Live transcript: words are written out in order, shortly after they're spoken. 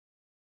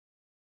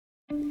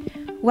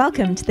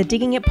Welcome to the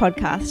Digging It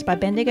podcast by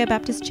Bendigo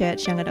Baptist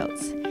Church Young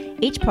Adults.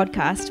 Each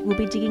podcast will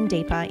be digging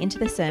deeper into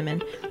the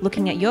sermon,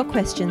 looking at your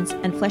questions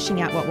and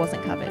fleshing out what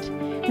wasn't covered.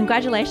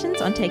 Congratulations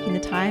on taking the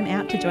time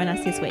out to join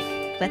us this week.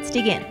 Let's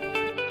dig in.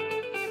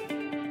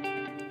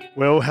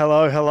 Well,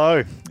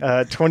 hello.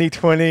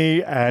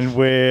 2020, and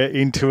we're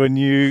into a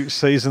new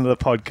season of the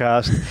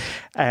podcast,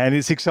 and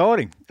it's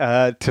exciting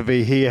to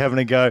be here having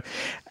a go.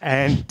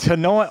 And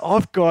tonight,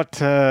 I've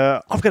got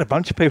a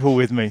bunch of people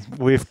with me.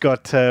 We've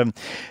got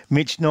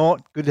Mitch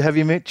Knott. Good to have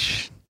you,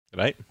 Mitch.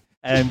 G'day.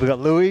 And we've got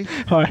Louis.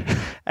 Hi.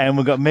 And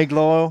we've got Meg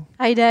Lyle.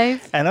 Hey,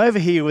 Dave. And over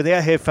here,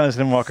 without headphones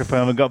and a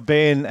microphone, we've got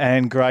Ben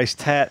and Grace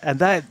Tat.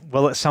 And at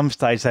some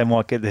stage, they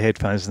might get the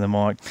headphones and the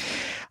mic.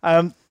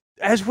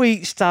 As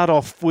we start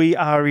off, we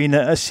are in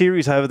a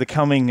series over the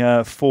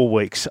coming 4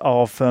 weeks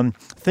of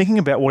thinking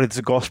about what is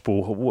the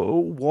gospel.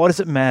 Why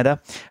does it matter?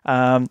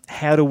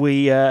 How do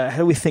we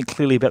think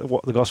clearly about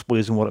what the gospel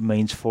is and what it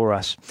means for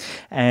us?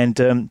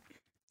 And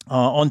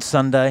on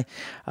Sunday,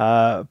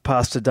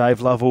 Pastor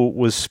Dave Lovell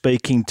was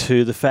speaking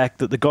to the fact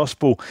that the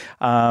gospel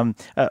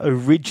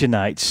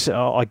originates,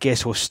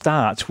 or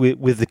starts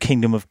with the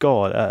kingdom of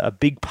God. A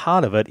big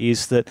part of it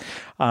is that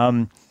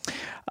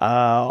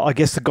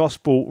the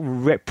gospel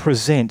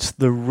represents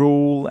the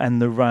rule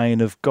and the reign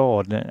of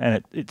God,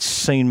 and it's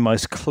seen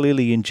most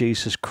clearly in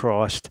Jesus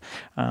Christ.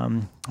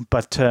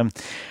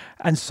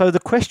 And so the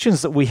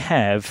questions that we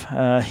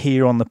have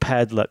here on the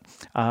Padlet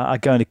are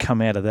going to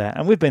come out of that.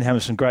 And we've been having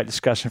some great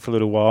discussion for a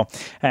little while,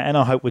 and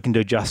I hope we can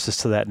do justice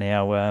to that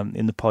now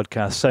in the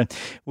podcast. So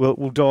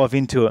we'll dive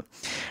into it.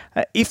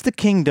 If the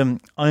kingdom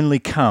only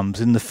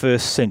comes in the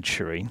first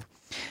century,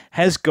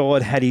 has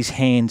God had his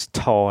hands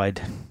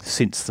tied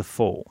since the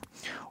fall?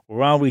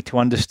 Or are we to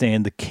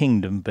understand the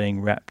kingdom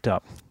being wrapped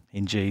up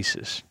in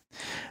Jesus?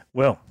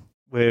 Well,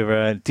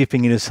 we're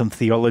dipping into some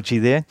theology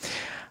there.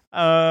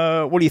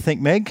 What do you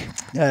think, Meg?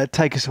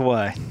 Take us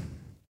away.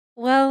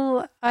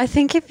 Well, I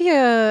think if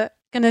you're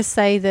going to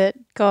say that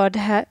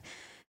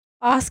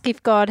ask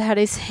if God had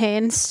his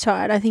hands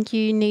tied, I think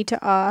you need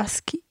to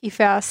ask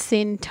if our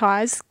sin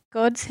ties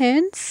God's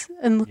hands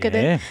and look at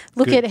it.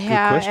 Look at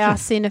how our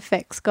sin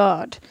affects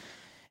God.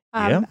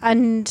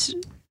 And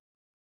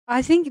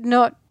I think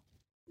not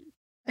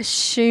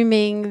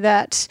assuming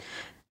that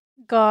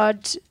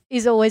God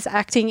is always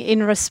acting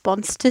in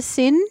response to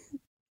sin,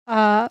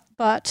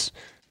 but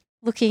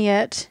looking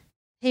at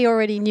he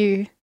already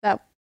knew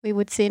that we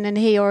would sin and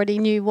he already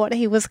knew what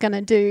he was going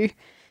to do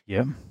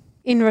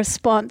in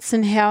response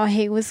and how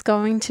he was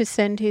going to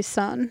send his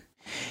son.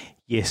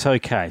 Yes,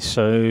 okay.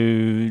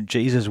 So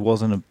Jesus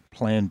wasn't a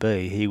plan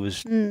B. He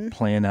was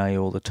plan A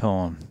all the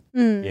time.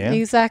 Yeah,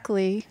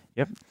 exactly.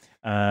 Yep.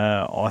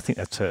 I think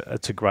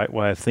that's a great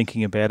way of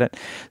thinking about it.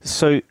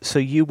 So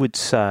you would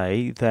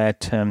say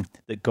that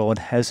that God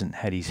hasn't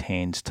had his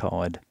hands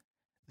tied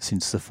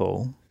since the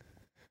fall?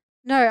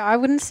 No, I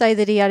wouldn't say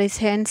that he had his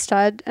hands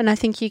tied, and I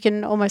think you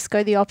can almost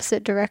go the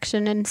opposite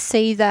direction and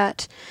see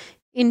that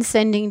in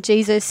sending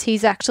Jesus,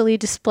 he's actually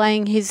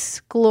displaying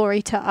his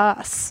glory to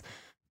us.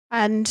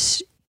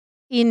 And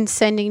in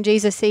sending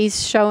Jesus,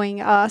 he's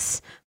showing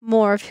us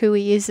more of who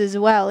he is as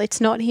well. It's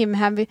not him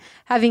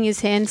having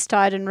his hands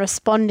tied and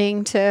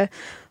responding to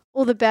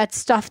all the bad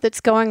stuff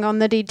that's going on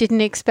that he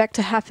didn't expect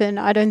to happen.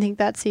 I don't think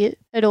that's it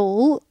at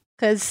all,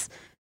 because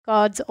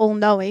God's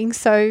all-knowing.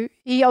 So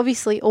he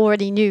obviously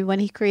already knew when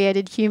he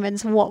created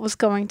humans what was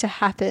going to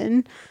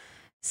happen.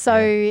 So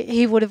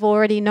he would have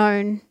already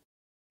known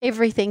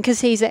everything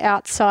because he's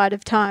outside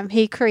of time.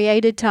 He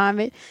created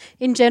time.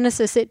 In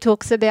Genesis, it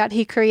talks about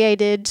he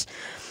created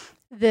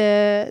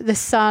the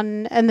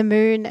sun and the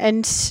moon,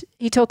 and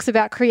he talks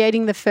about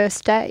creating the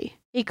first day.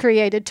 He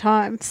created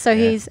time. So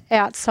he's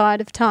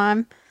outside of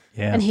time,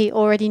 and he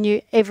already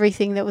knew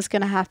everything that was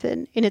going to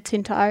happen in its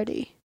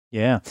entirety.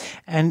 Yeah,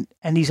 and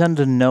he's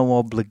under no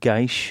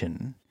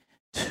obligation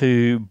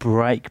to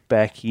break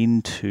back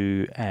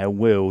into our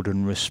world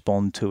and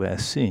respond to our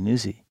sin,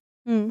 is he?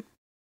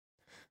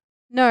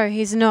 No,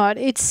 he's not.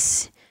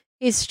 It's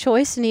his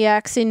choice, and he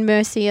acts in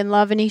mercy and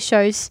love, and he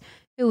shows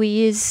who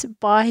he is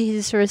by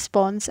his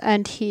response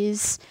and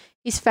his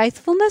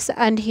faithfulness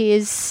and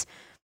his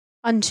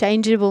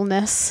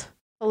unchangeableness,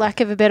 for lack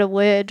of a better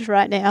word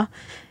right now.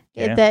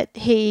 That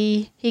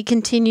he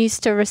continues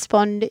to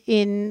respond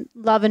in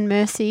love and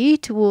mercy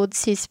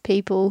towards his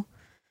people.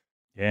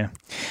 Yeah.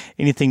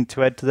 Anything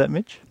to add to that,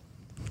 Mitch?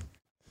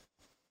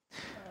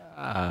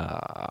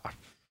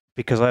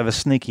 Because I have a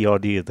sneaky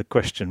idea the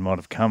question might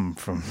have come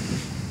from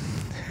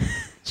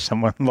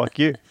someone like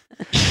you.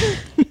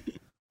 What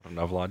a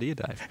novel idea,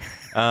 Dave.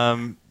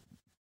 I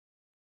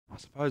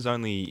suppose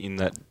only in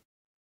that,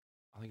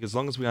 I think as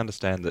long as we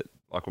understand that,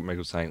 like what Meg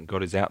was saying,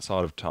 God is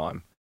outside of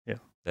time,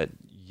 that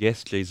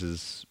yes,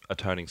 Jesus'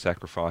 atoning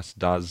sacrifice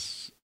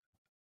does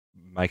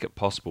make it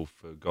possible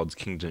for God's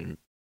kingdom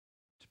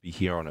to be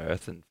here on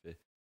earth and for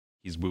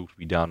his will to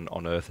be done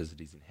on earth as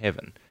it is in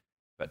heaven.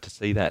 But to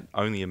see that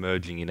only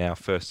emerging in our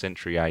first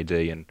century AD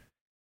and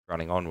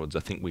running onwards,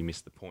 I think we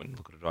miss the point and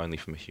look at it only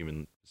from a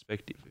human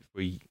perspective. If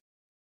we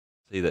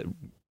see that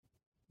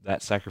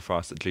that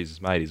sacrifice that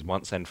Jesus made is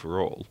once and for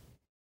all,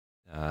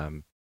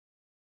 and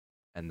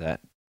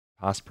that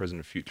past, present,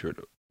 and future,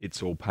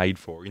 it's all paid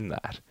for in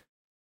that.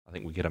 I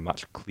think we get a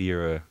much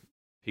clearer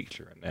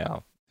picture, and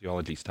now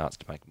theology starts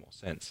to make more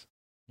sense.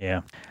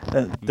 Yeah,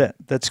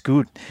 that's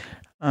good.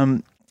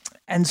 And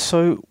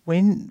so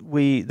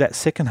that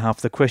second half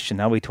of the question,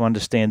 are we to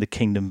understand the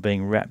kingdom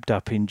being wrapped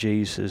up in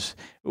Jesus?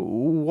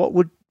 What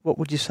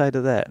would you say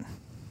to that?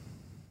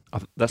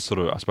 That's sort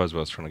of, I suppose, where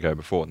I was trying to go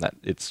before, and that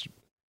it's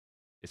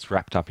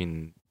wrapped up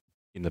in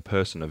the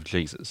person of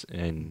Jesus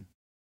and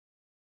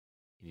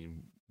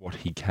in what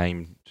he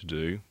came to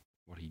do,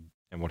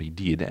 what he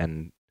did,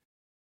 and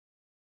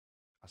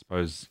I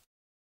suppose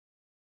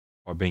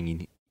by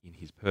being in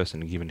his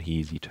person, given he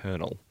is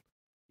eternal,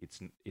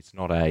 it's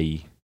not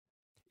an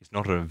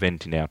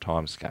event in our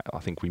time scale. I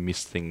think we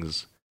miss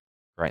things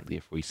greatly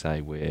if we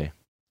say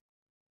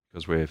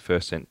because we're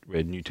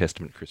New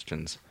Testament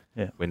Christians.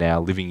 Yeah. We're now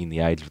living in the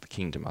age of the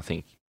kingdom. I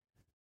think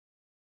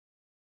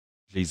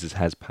Jesus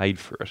has paid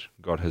for it.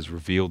 God has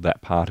revealed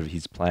that part of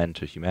his plan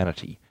to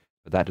humanity,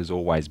 but that has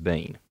always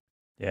been.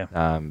 Yeah.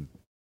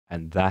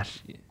 And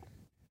that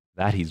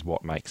is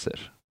what makes it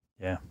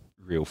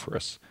real for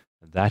us.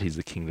 That is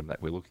the kingdom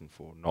that we're looking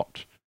for,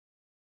 not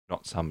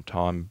some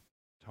time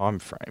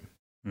frame.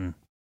 Mm.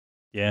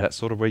 Yeah. That's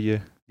sort of where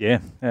you... Yeah,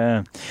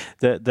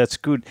 that's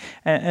good.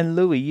 And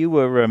Louis, you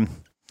were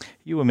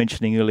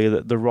mentioning earlier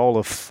that the role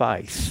of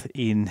faith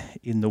in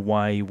the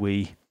way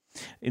we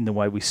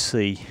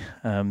see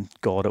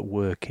God at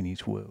work in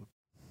His world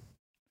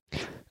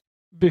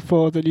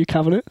before the new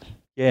covenant.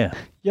 Yeah.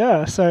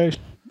 Yeah. So,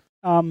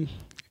 in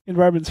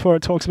Romans 4,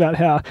 it talks about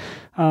how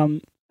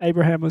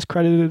Abraham was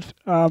credited.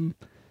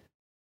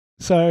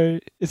 So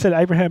it said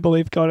Abraham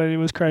believed God and it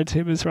was credited to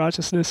him as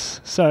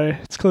righteousness. So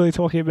it's clearly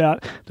talking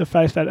about the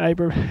faith that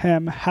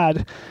Abraham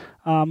had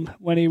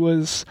when he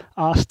was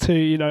asked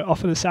to,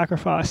 offer the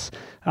sacrifice,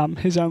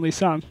 his only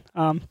son.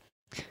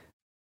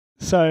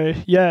 So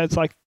yeah, it's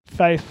like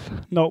faith,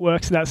 not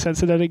works in that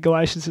sense. And then in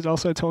Galatians, it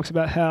also talks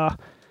about how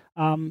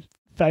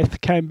faith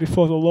came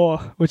before the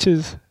law, which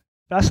is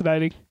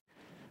fascinating.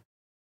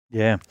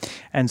 Yeah,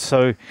 and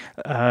so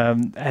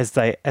as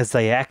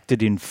they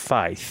acted in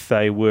faith,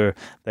 they were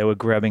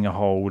grabbing a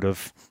hold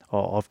of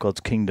God's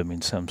kingdom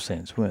in some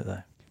sense, weren't they?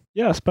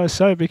 Yeah, I suppose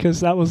so,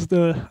 because that was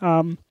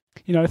the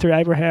through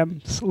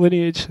Abraham's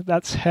lineage,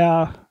 that's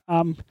how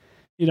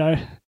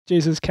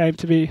Jesus came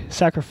to be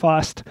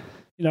sacrificed,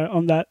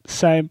 on that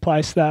same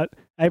place that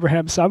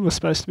Abraham's son was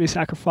supposed to be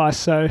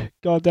sacrificed. So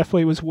God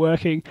definitely was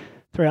working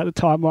throughout the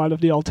timeline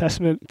of the Old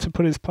Testament to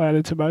put his plan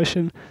into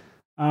motion.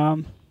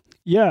 Not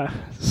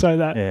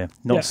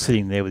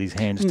sitting there with his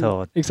hands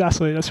tied.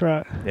 Exactly, that's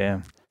right. Yeah,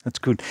 that's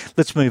good.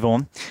 Let's move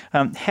on.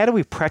 How do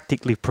we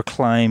practically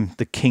proclaim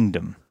the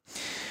kingdom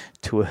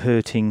to a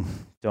hurting,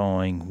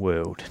 dying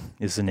world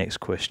is the next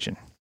question.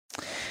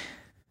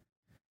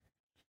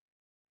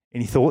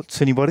 Any thoughts,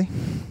 anybody?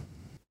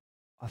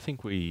 I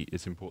think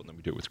it's important that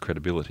we do it with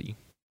credibility.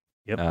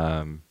 Yep.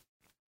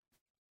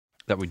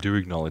 That we do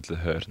acknowledge the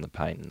hurt and the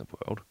pain in the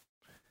world.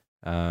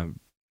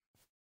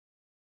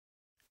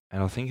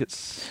 And I think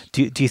it's...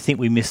 Do you think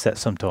we miss that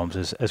sometimes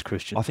as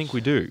Christians? I think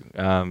we do.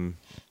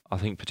 I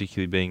think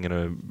particularly being in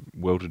a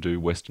well-to-do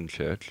Western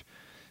church,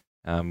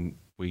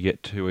 we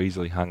get too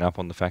easily hung up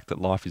on the fact that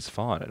life is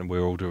fine and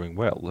we're all doing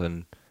well.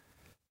 And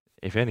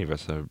if any of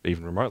us are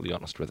even remotely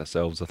honest with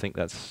ourselves, I think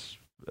that's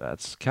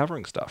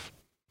covering stuff.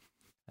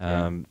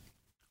 I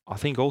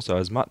think also,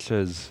 as much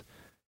as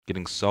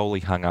getting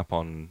solely hung up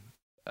on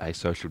a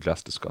social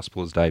justice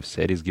gospel, as Dave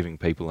said, is giving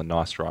people a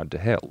nice ride to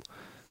hell,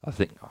 I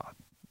think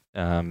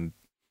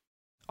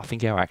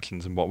our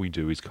actions and what we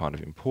do is kind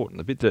of important.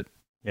 The bit that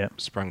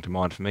sprung to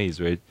mind for me is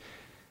where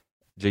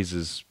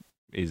Jesus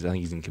is, I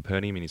think he's in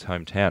Capernaum in his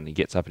hometown, and he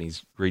gets up and he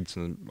reads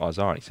from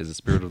Isaiah, and he says, "The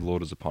Spirit of the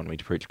Lord is upon me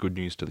to preach good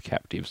news to the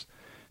captives,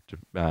 to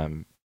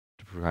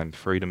proclaim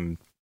freedom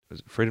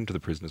to the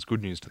prisoners,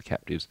 good news to the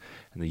captives,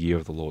 and the year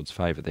of the Lord's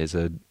favour."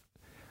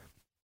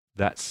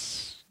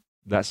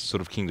 That's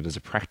sort of kingdom. There's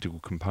a practical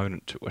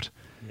component to it.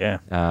 Yeah.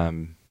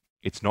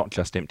 It's not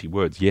just empty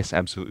words. Yes,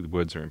 absolutely, the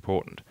words are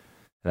important.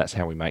 And that's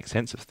how we make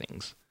sense of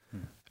things.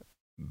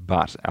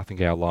 But I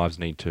think our lives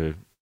need to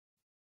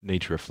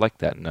reflect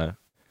that, and I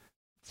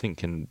think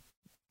can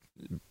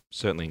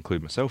certainly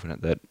include myself in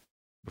it, that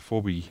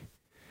before we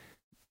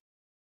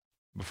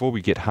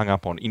get hung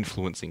up on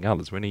influencing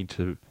others, we need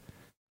to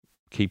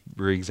keep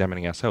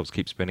re-examining ourselves,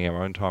 keep spending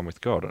our own time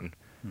with God,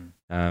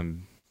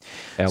 and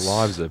our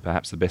lives are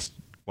perhaps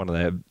one of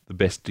the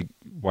best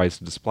ways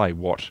to display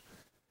what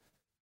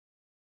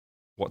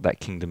that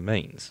kingdom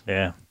means.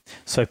 Yeah.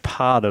 So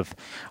part of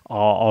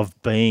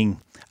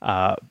being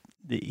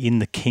in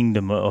the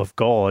kingdom of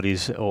God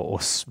is, or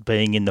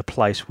being in the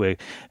place where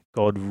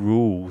God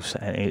rules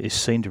and is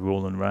seen to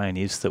rule and reign,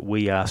 is that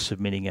we are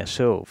submitting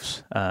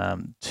ourselves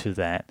to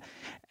that,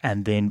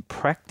 and then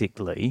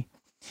practically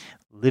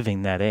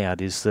living that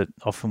out is that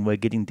often we're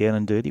getting down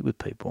and dirty with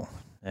people.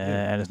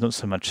 And it's not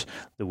so much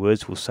the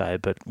words we'll say,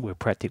 but we're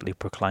practically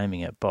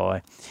proclaiming it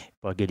by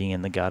getting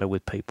in the gutter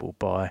with people,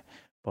 by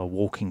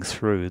walking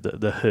through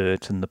the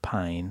hurt and the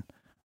pain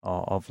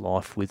of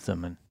life with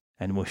them,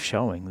 and we're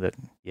showing that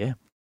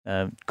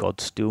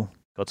God's still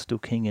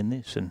king in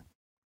this. And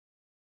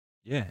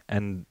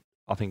and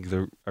I think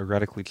a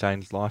radically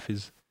changed life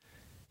is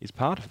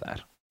part of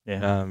that.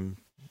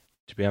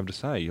 To be able to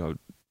say,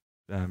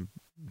 no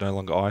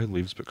longer I who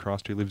lives, but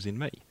Christ who lives in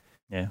me.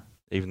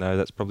 Even though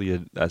that's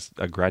probably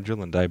a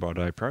gradual and day by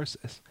day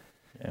process.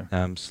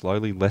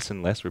 Slowly, less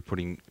and less,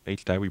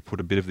 each day we put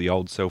a bit of the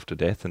old self to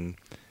death and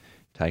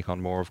take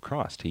on more of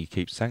Christ. He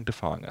keeps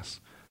sanctifying us,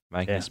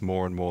 making us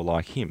more and more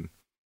like Him.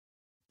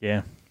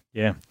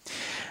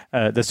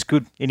 That's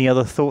good. Any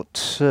other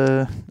thoughts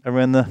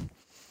around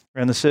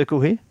the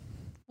circle here?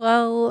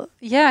 Well,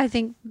 I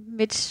think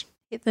Mitch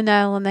hit the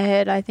nail on the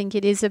head. I think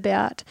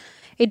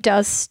it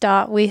does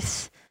start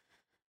with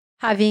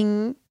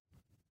having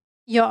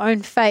your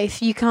own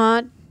faith. You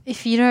can't,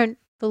 if you don't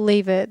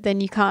believe it,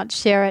 then you can't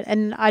share it.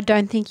 And I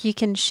don't think you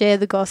can share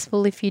the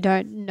gospel if you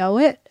don't know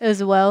it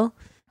as well.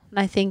 And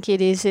I think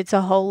it's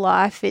a whole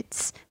life.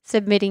 It's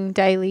submitting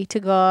daily to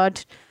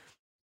God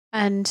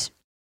and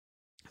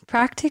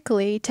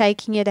practically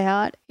taking it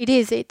out.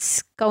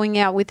 It's going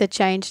out with a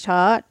changed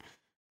heart,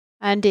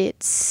 and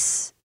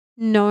it's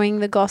knowing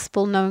the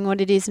gospel, knowing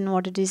what it is and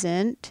what it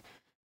isn't.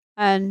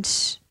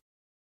 And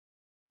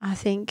I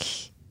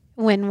think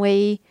when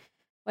we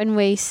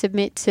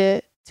submit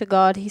to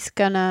God, He's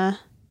gonna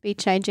be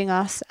changing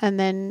us, and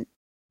then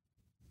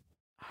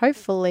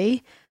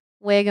hopefully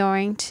we're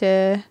going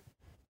to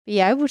be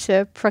able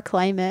to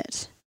proclaim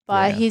it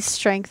by His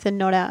strength and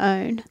not our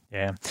own.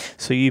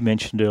 So you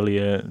mentioned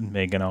earlier,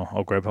 Meg, and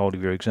I'll grab hold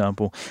of your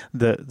example,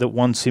 that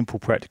one simple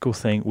practical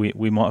thing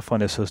we might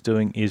find ourselves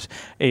doing is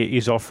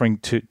offering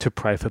to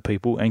pray for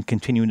people, and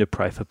continuing to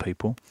pray for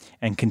people,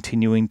 and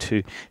continuing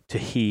to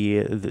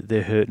hear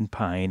their hurt and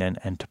pain,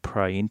 and to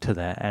pray into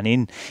that. And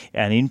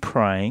in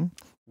praying,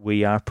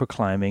 we are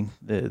proclaiming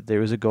that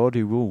there is a God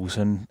who rules,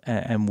 and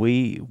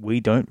we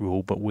don't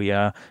rule, but we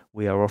are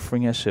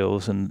offering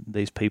ourselves and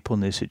these people in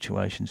these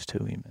situations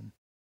to Him,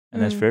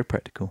 and that's very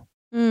practical.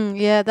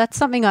 That's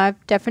something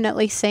I've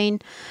definitely seen,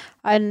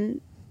 and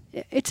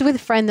it's with a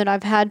friend that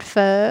I've had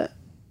for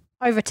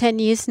over 10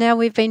 years now.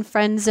 We've been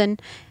friends,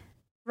 and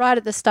right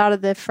at the start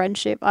of the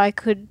friendship,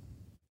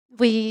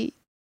 we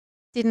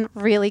didn't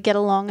really get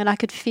along, and I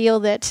could feel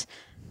that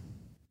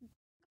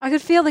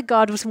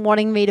God was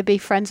wanting me to be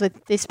friends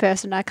with this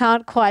person. I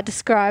can't quite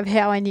describe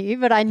how I knew,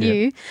 but I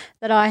knew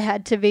that I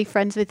had to be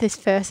friends with this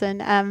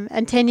person.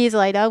 And 10 years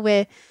later,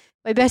 we're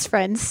best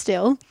friends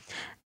still.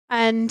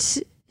 And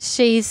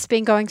she's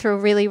been going through a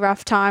really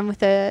rough time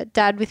with her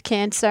dad with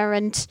cancer,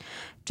 and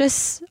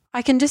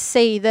I can just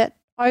see that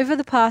over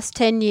the past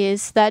 10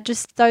 years, that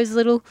just those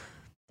little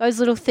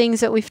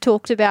things that we've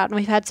talked about, and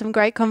we've had some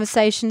great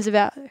conversations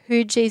about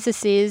who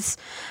Jesus is,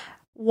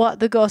 what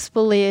the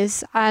gospel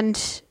is,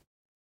 and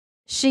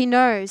she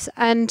knows.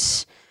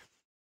 And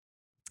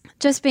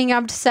just being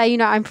able to say,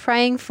 I'm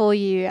praying for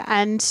you,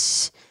 and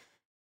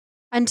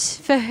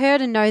for her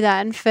to know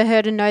that, and for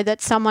her to know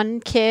that someone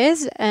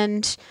cares,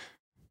 and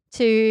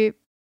to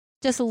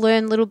just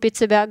learn little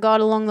bits about God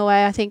along the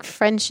way. I think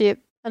friendship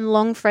and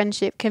long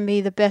friendship can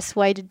be the best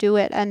way to do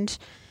it. And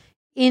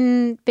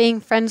in being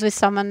friends with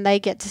someone, they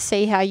get to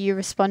see how you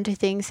respond to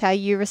things, how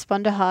you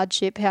respond to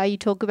hardship, how you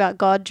talk about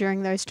God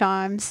during those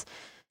times.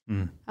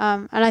 And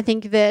I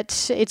think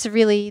that it's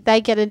really, they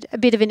get a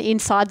bit of an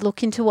inside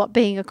look into what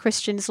being a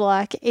Christian's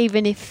like,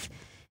 even if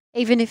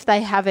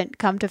they haven't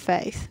come to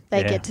faith,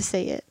 they get to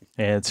see it.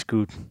 Yeah, it's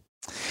good.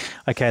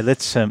 Okay,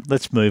 let's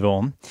move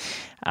on.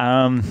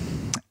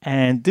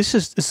 And this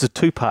is a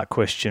two-part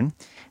question,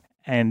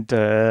 and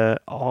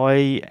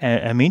I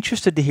am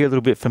interested to hear a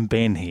little bit from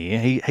Ben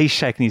here. He's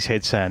shaking his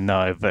head saying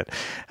no, but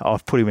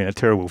I've put him in a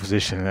terrible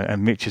position,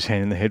 and Mitch is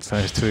handing the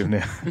headphones to him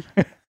now.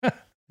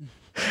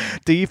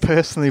 Do you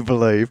personally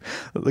believe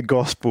that the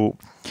gospel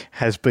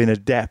has been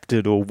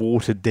adapted or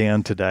watered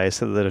down today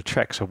so that it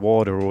attracts a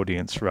wider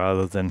audience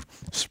rather than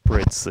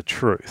spreads the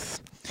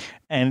truth?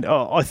 And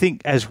I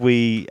think as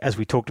we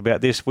talked about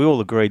this, we all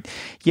agreed,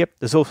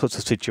 there's all sorts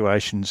of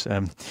situations.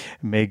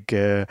 Meg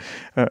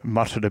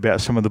muttered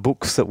about some of the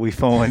books that we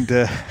find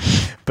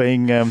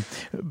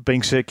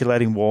being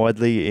circulating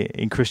widely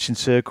in Christian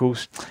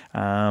circles.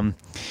 Ben,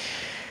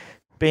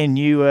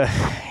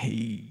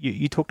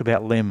 you talked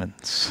about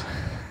lemons.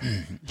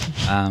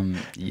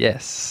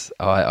 Yes,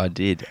 I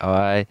did.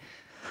 I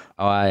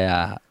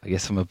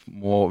guess I'm a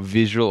more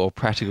visual or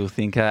practical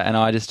thinker, and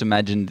I just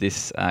imagined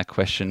this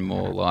question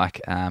more like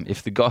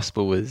if the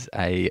gospel was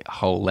a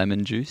whole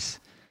lemon juice,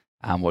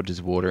 what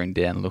does watering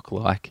down look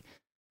like?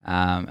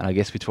 And I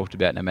guess we talked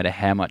about no matter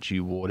how much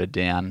you water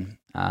down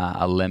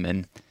a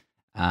lemon,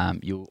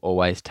 you'll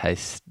always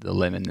taste the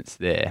lemon that's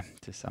there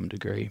to some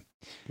degree.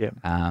 Yep.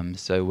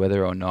 So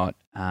whether or not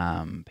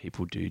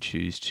people do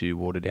choose to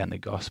water down the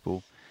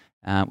gospel,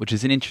 which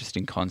is an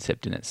interesting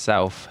concept in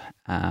itself,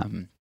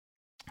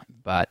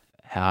 but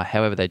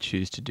however they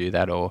choose to do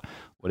that, or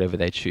whatever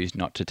they choose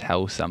not to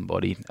tell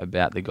somebody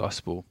about the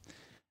gospel,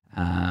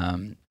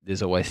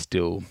 there's always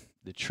still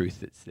the truth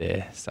that's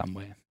there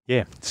somewhere.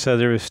 Yeah, so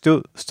there is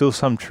still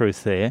some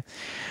truth there,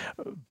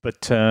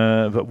 but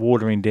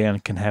watering down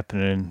can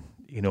happen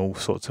in all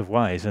sorts of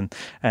ways, and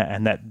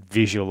that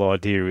visual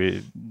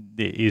idea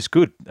is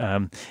good.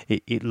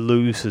 It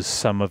loses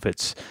some of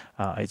its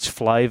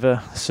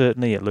flavour.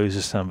 Certainly, it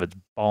loses some of its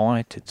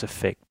bite, its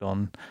effect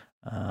on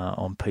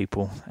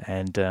people,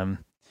 and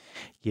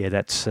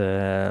that's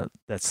the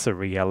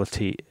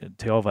reality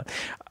of it.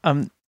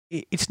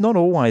 It's not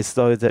always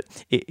though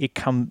that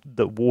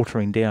that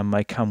watering down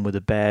may come with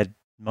a bad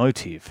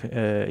motive,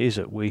 is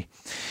it? We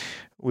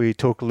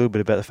talk a little bit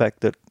about the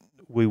fact that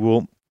we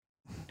will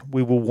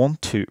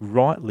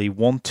rightly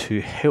want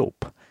to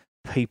help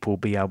people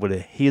be able to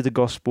hear the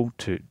gospel,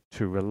 to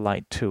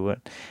relate to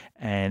it,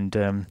 and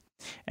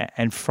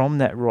from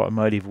that right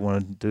motive, we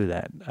want to do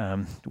that.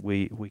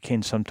 We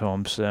can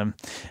sometimes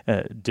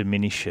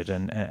diminish it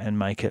and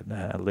make it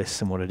less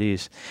than what it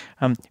is.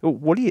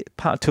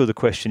 Part two of the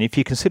question, if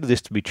you consider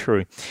this to be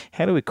true,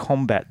 how do we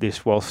combat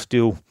this while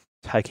still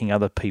taking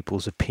other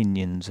people's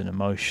opinions and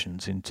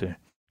emotions into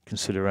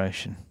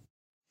consideration?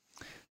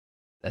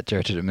 That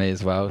directed at me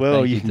as well.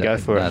 Well, you can go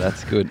for it.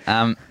 That's good.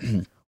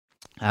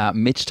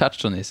 Mitch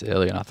touched on this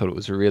earlier, and I thought it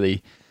was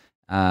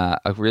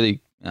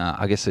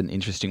I guess an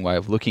interesting way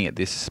of looking at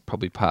this.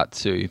 Probably part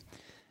two.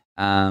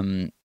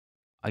 I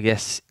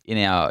guess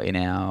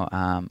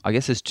I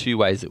guess there's two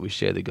ways that we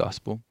share the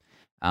gospel,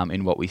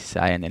 in what we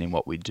say and then in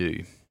what we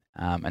do,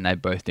 and they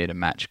both need to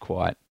match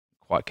quite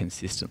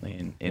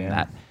consistently in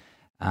that.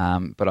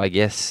 But I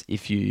guess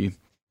if you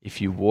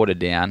water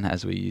down,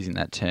 as we're using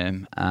that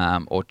term,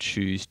 or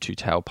choose to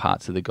tell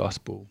parts of the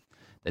gospel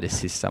that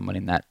assist someone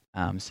in that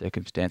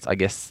circumstance, I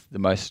guess the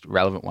most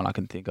relevant one I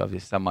can think of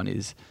is someone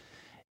is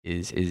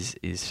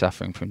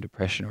suffering from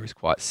depression or is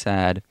quite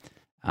sad.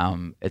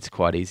 It's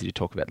quite easy to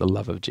talk about the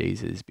love of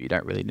Jesus, but you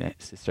don't really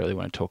necessarily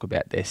want to talk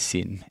about their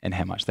sin and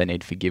how much they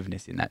need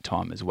forgiveness in that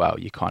time as well.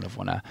 You kind of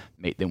want to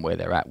meet them where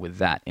they're at with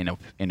that in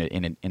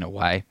a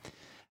way.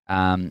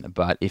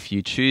 But if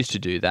you choose to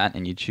do that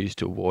and you choose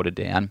to water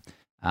down,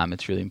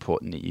 it's really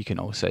important that you can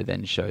also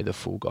then show the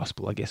full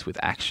gospel, I guess, with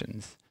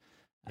actions.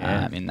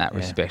 In that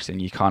respect,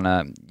 and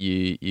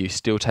you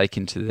still take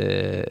into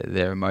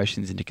their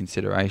emotions into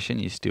consideration.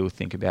 You still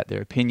think about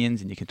their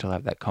opinions, and you can still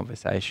have that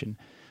conversation.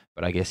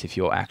 But I guess if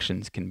your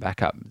actions can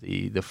back up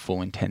the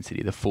full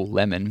intensity, the full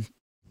lemon,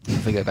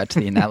 if we go back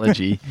to the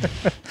analogy,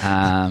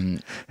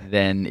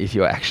 then if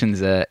your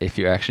actions are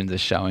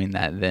showing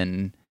that,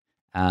 then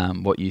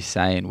what you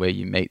say and where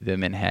you meet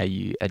them and how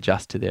you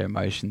adjust to their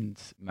emotional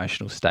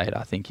state,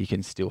 I think you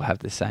can still have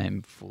the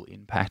same full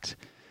impact.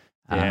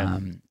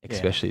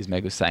 Especially as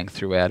Meg was saying,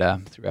 throughout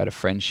a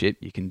friendship,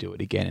 you can do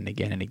it again and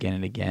again and again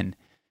and again.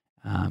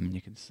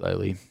 You can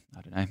slowly,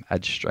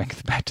 add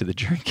strength back to the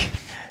drink.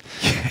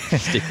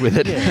 Stick with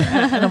it.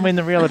 Yeah. And I mean,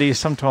 the reality is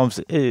sometimes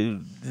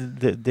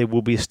there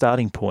will be a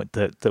starting point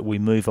that we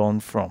move on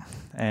from,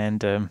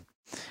 and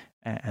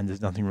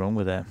there's nothing wrong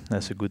with that.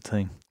 That's a good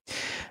thing.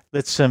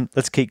 Let's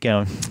keep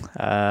going.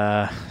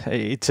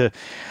 It's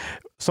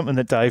something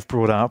that Dave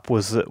brought up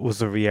was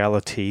the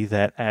reality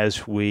that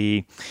as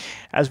we've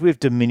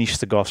diminished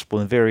the gospel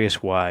in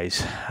various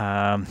ways,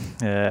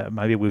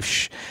 maybe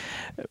we've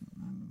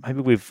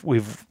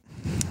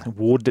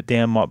watered it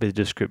down, might be the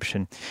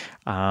description.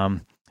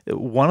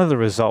 One of the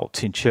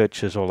results in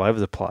churches all over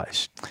the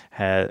place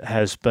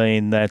has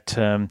been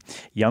that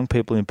young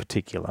people in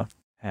particular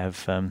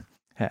have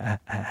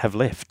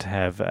left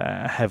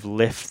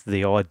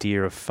the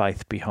idea of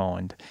faith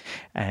behind,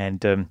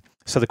 and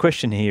so the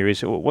question here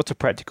is, what's a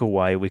practical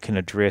way we can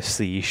address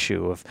the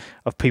issue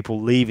of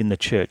people leaving the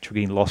church or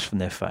getting lost from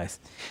their faith?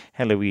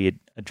 How do we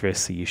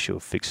address the issue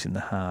of fixing the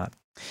heart?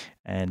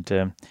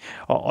 And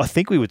I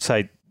think we would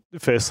say,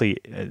 firstly,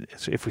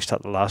 if we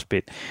start the last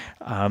bit,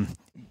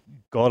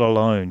 God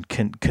alone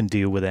can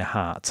deal with our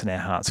hearts and our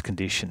heart's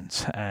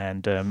conditions,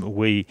 and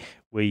we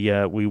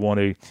want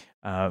to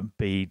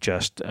be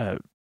just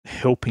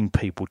helping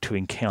people to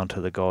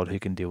encounter the God who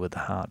can deal with the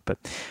heart.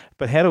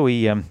 But how do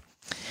we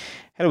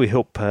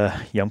help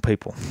young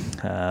people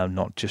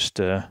not just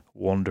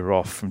wander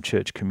off from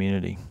church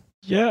community?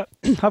 Yeah,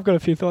 I've got a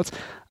few thoughts.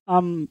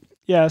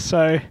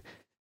 So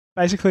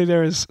basically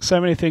there is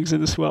so many things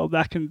in this world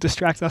that can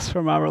distract us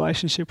from our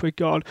relationship with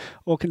God,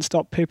 or can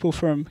stop people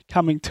from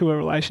coming to a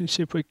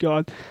relationship with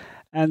God.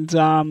 And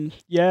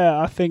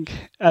I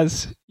think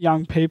as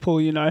young people,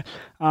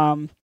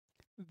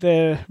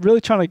 they're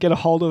really trying to get a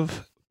hold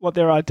of what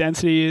their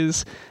identity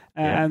is,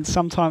 and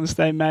sometimes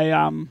they may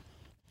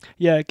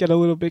get a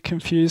little bit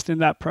confused in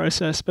that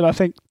process. But I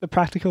think the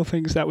practical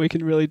things that we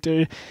can really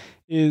do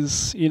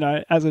is,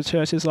 as a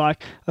church, is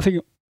like, I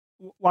think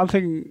one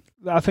thing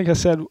that I think I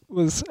said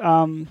was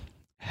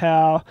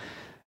how,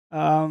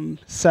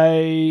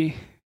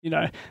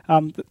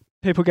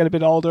 people get a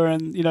bit older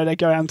and, they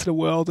go out into the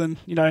world and,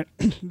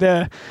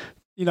 the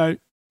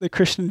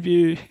Christian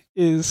view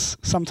is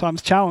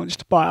sometimes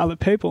challenged by other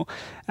people.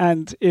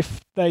 And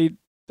if they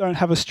don't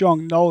have a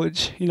strong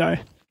knowledge,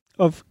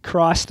 of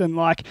Christ and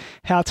like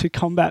how to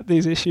combat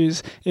these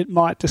issues, it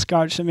might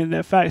discourage them in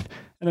their faith.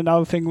 And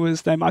another thing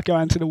was they might go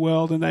into the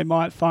world and they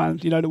might find,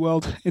 the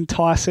world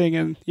enticing,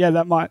 and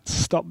that might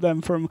stop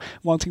them from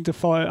wanting to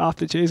follow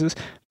after Jesus.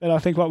 But I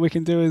think what we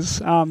can do is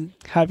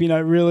have,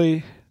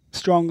 really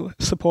strong,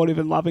 supportive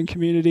and loving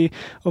community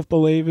of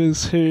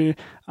believers who,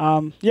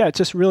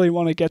 just really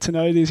want to get to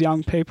know these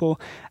young people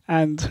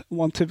and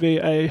want to be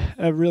a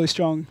really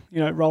strong,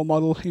 role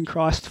model in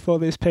Christ for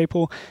these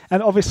people.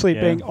 And obviously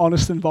being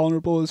honest and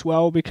vulnerable as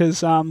well,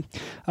 because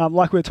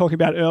like we were talking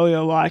about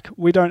earlier, like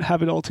we don't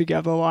have it all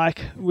together.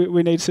 Like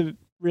we need to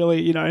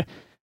really,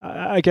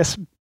 I guess,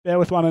 bear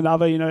with one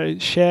another,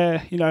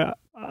 share,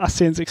 our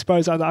sins,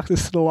 expose our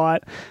darkness to the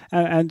light,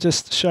 and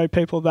just show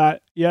people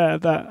that,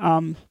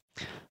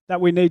 that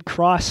we need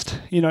Christ,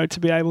 to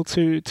be able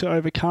to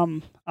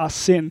overcome our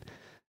sin.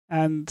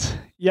 And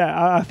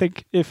I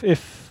think if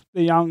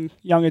the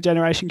younger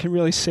generation can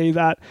really see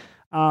that,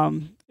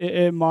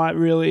 it might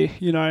really,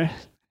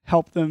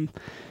 help them,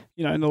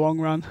 in the long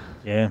run.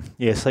 Yeah.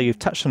 So you've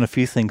touched on a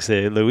few things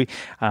there, Louis.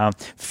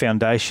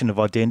 Foundation of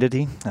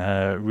identity,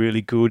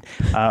 really good.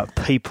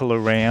 People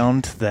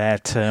around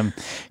that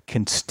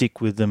can stick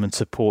with them and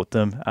support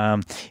them.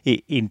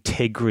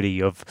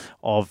 Integrity of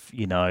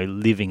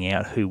living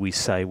out who we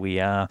say we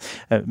are.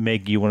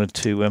 Meg, you wanted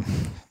to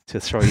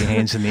throw your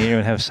hands in the air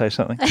and say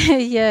something?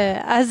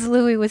 Yeah, as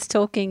Louis was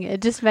talking,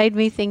 it just made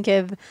me think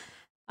of,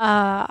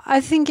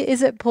 I think,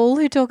 is it Paul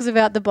who talks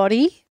about the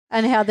body?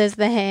 And how there's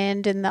the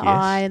hand and the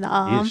eye and the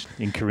arm. Yes,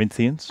 in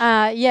Corinthians.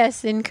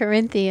 Yes, in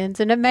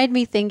Corinthians. And it made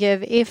me think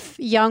of, if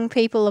young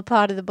people are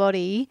part of the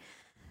body,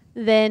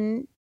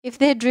 then if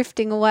they're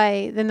drifting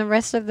away, then the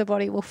rest of the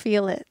body will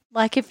feel it.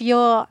 Like if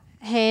your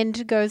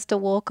hand goes to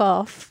walk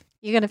off,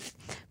 you're going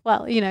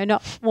to,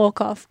 not walk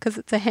off because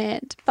it's a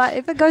hand, but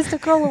if it goes to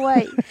crawl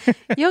away,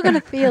 you're going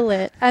to feel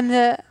it. And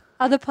the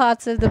other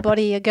parts of the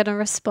body are going to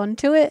respond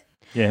to it.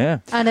 Yeah.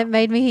 And it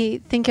made me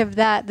think of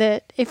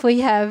that if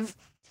we have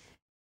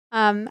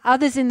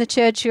others in the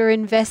church who are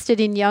invested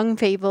in young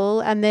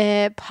people and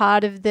they're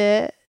part of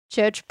the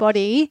church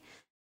body,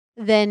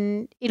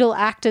 then it'll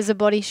act as a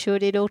body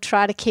should. It'll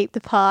try to keep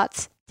the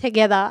parts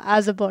together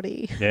as a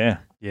body. Yeah.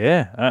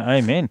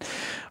 Amen.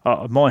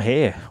 My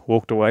hair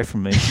walked away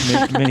from me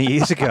many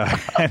years ago,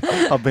 and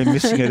I've been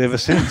missing it ever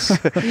since.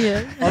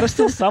 Yeah. There's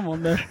still some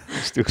on there.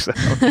 Still some.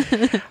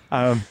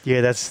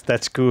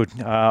 That's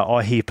good.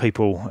 I hear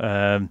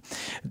people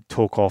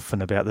talk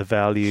often about the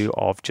value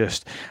of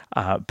just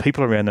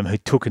people around them who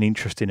took an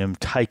interest in them,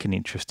 take an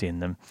interest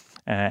in them,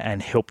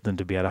 and help them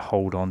to be able to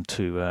hold on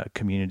to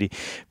community.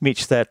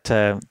 Mitch, that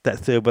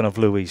third one of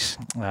Louis,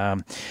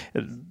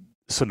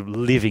 sort of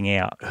living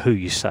out who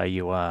you say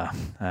you are.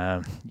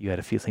 You had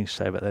a few things to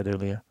say about that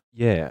earlier.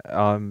 Yeah,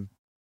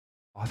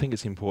 I think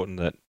it's important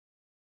that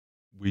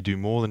we do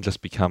more than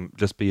just be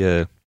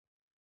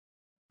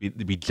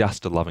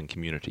just a loving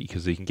community,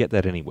 because you can get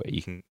that anywhere.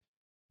 You can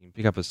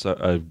pick up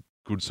a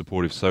good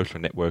supportive social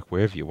network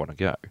wherever you want to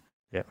go.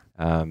 Yeah.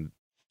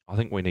 I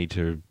think we need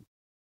to,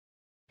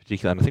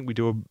 particularly, and I think we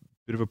do a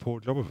bit of a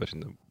poor job of it in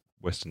the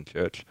Western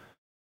Church,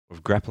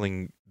 of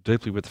grappling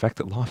deeply with the fact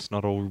that life's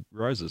not all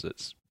roses.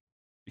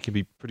 It can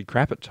be pretty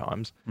crap at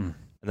times, and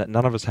that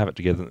none of us have it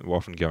together, and we're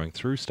often going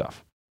through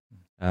stuff.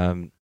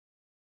 I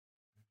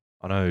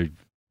know,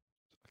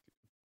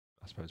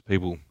 I suppose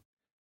people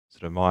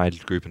sort of my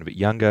age group and a bit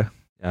younger,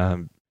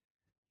 you'd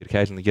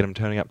occasionally get them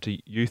turning up to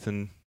youth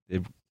and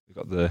they've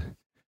got the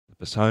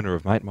persona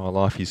of, mate, my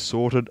life is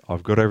sorted,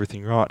 I've got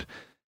everything right.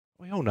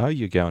 We all know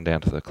you're going down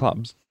to the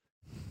clubs.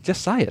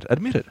 Just say it,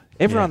 admit it.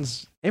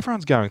 Everyone's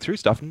going through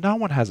stuff. No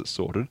one has it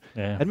sorted.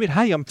 Yeah. Admit,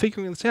 hey, I'm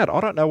figuring this out.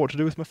 I don't know what to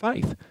do with my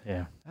faith.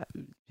 Yeah.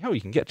 How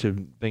you can get to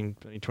being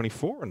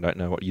 24 and don't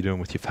know what you're doing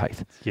with your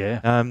faith. Yeah.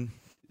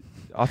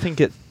 I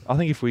think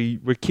if we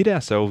kid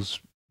ourselves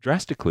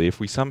drastically if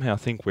we somehow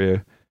think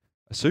we're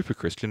a super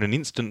Christian,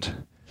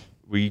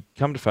 we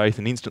come to faith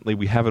and instantly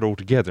we have it all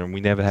together and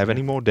we never have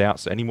any more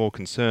doubts, any more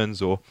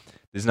concerns, or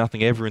there's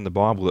nothing ever in the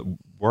Bible that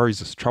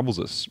worries us, troubles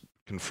us,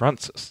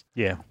 confronts us.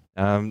 Yeah.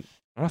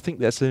 I think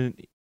that's an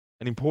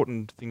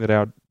important thing that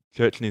our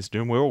church needs to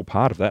do, and we're all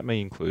part of that,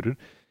 me included,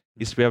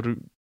 is to be able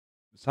to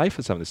say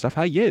for some of this stuff,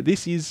 hey, yeah,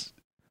 this is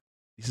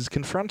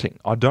confronting.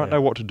 I don't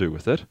know what to do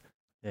with it.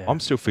 Yeah.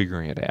 I'm still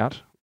figuring it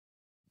out.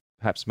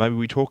 Perhaps maybe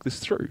we talk this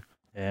through.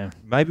 Yeah.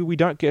 Maybe we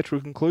don't get to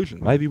a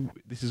conclusion. Maybe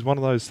this is one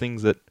of those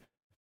things that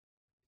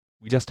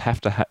we just have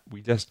to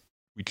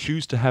we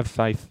choose to have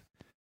faith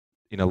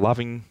in a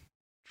loving,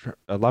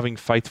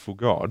 faithful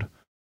God,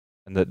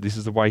 and that this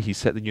is the way He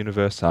set the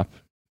universe up,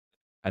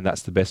 and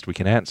that's the best we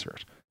can answer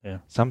it. Yeah.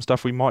 Some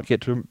stuff we might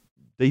get to a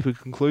deeper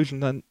conclusion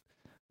than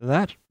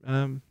that.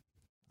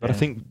 But I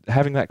think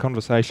having that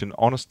conversation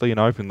honestly and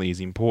openly is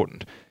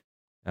important.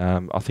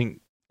 I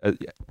think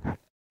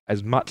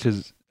as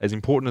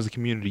important as a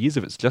community is,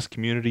 if it's just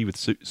community with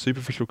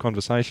superficial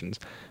conversations,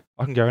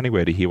 I can go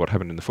anywhere to hear what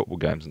happened in the football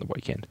games on the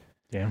weekend.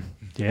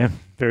 Yeah,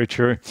 very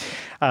true.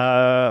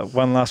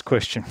 One last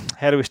question.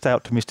 How do we stay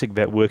optimistic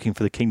about working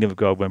for the kingdom of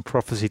God when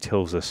prophecy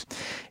tells us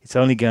it's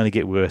only going to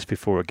get worse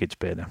before it gets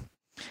better?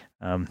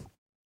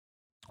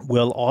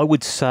 Well, I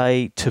would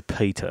say to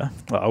Peter,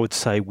 I would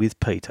say with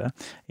Peter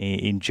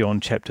in John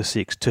chapter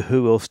 6, to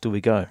who else do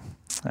we go?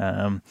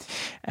 And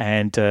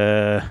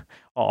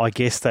I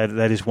guess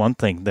that is one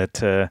thing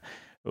that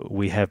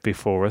we have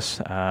before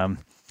us. As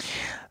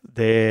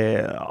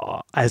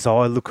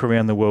I look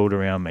around the world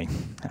around me,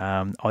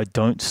 I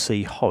don't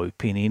see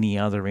hope in any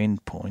other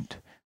endpoint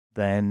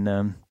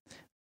than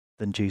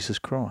Jesus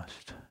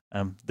Christ.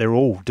 They're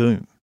all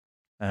doomed.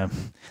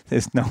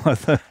 There's no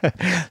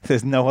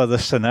other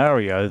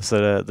scenarios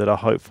that are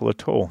hopeful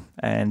at all,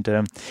 and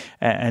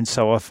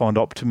so I find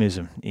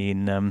optimism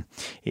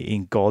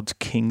in God's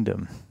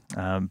kingdom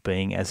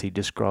being as He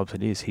describes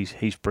it is.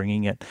 He's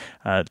bringing it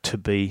to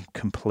be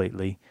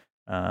completely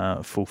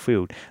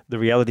fulfilled. The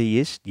reality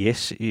is,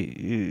 yes,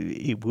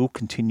 it will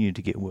continue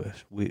to get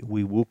worse.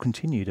 We will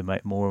continue to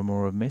make more and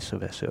more of a mess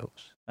of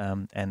ourselves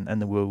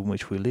and the world in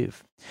which we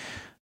live.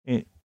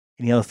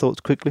 Any other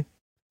thoughts quickly?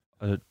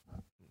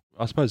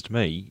 I suppose to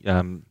me,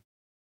 and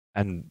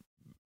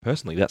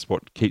personally, that's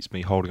what keeps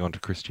me holding on to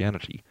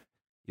Christianity,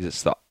 is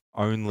it's the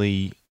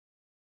only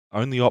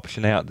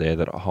option out there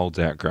that holds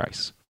out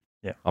grace.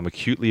 Yeah. I'm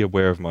acutely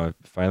aware of my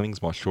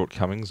failings, my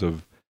shortcomings,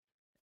 of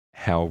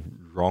how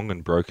wrong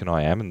and broken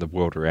I am in the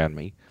world around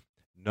me.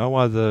 No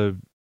other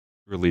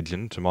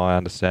religion, to my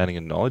understanding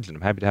and knowledge, and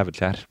I'm happy to have a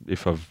chat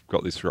if I've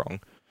got this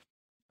wrong,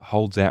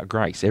 holds out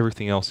grace.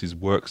 Everything else is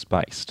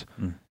works-based,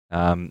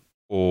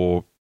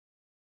 or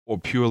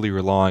purely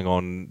relying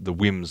on the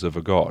whims of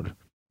a God.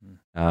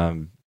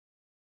 To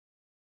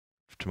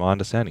my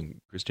understanding,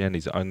 Christianity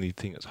is the only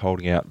thing that's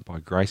holding out. By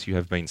grace you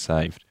have been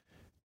saved.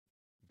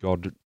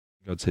 God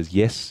says,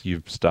 yes,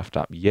 you've stuffed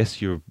up.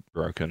 Yes, you're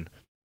broken.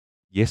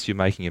 Yes, you're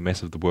making a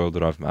mess of the world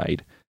that I've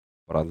made.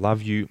 But I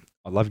love you.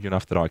 I love you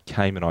enough that I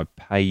came and I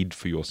paid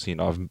for your sin.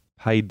 I've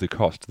paid the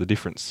cost, the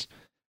difference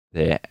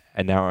there.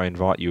 And now I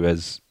invite you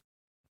as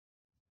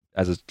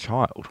a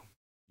child.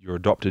 You're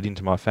adopted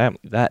into my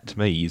family. That to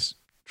me is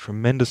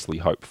tremendously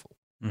hopeful,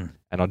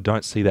 and I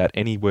don't see that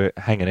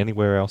hanging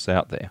anywhere else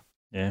out there.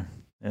 Yeah,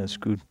 that's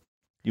good.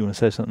 You want to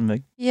say something,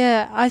 Meg?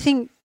 Yeah, I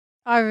think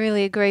I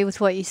really agree with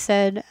what you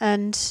said,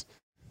 and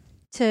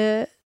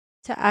to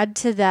add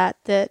to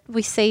that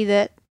we see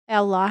that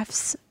our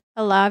lives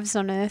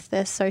on earth,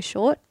 they're so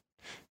short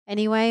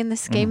anyway in the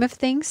scheme of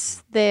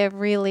things. They're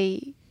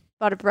really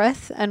but a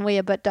breath, and we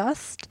are but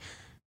dust.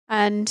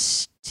 And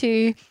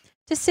to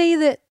see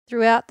that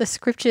throughout the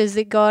scriptures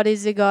that God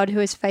is a God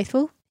who is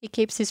faithful. He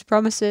keeps His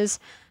promises,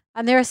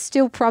 and there are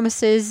still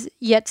promises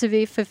yet to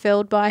be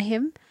fulfilled by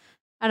Him.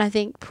 And I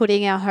think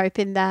putting our hope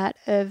in that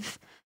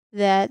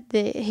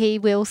He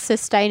will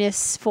sustain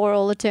us for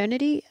all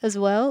eternity as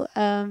well,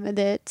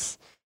 that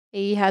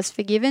He has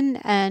forgiven,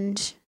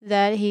 and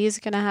that He is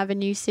going to have a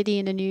new city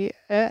and a new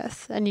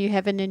earth, a new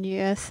heaven and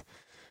new earth.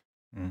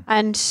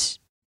 And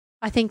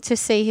I think to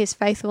see His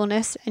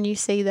faithfulness, and you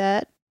see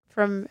that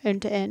from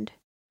end to end.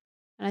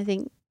 And I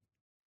think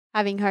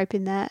having hope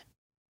in that.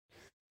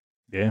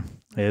 Yeah,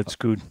 it's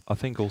good. I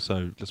think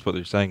also, just what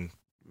you're saying,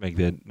 Meg,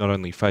 that not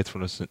only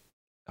faithfulness,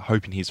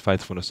 hope in His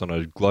faithfulness on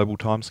a global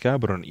timescale,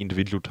 but on an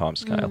individual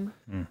timescale.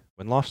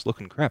 When life's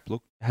looking crap,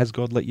 look, has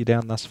God let you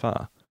down thus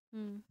far?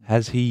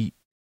 Has He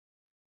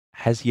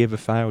ever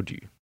failed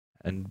you?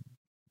 And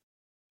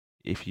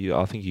I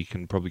think you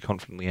can probably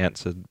confidently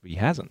answer He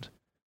hasn't.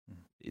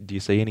 Do you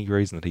see any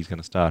reason that He's going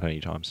to start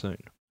anytime soon?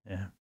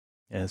 Yeah,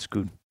 that's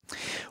good.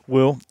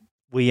 Well,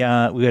 we're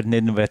at an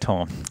end of our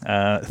time.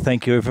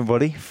 Thank you,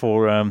 everybody,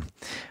 for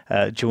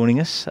joining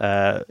us.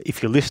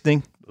 If you're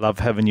listening, love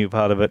having you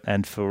part of it,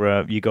 and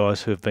for you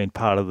guys who have been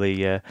part of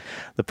the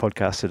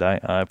podcast today,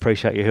 I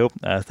appreciate your help.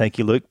 Thank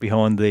you, Luke,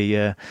 behind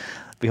the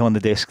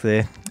desk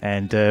there.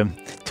 And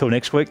till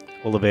next week,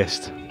 all the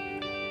best.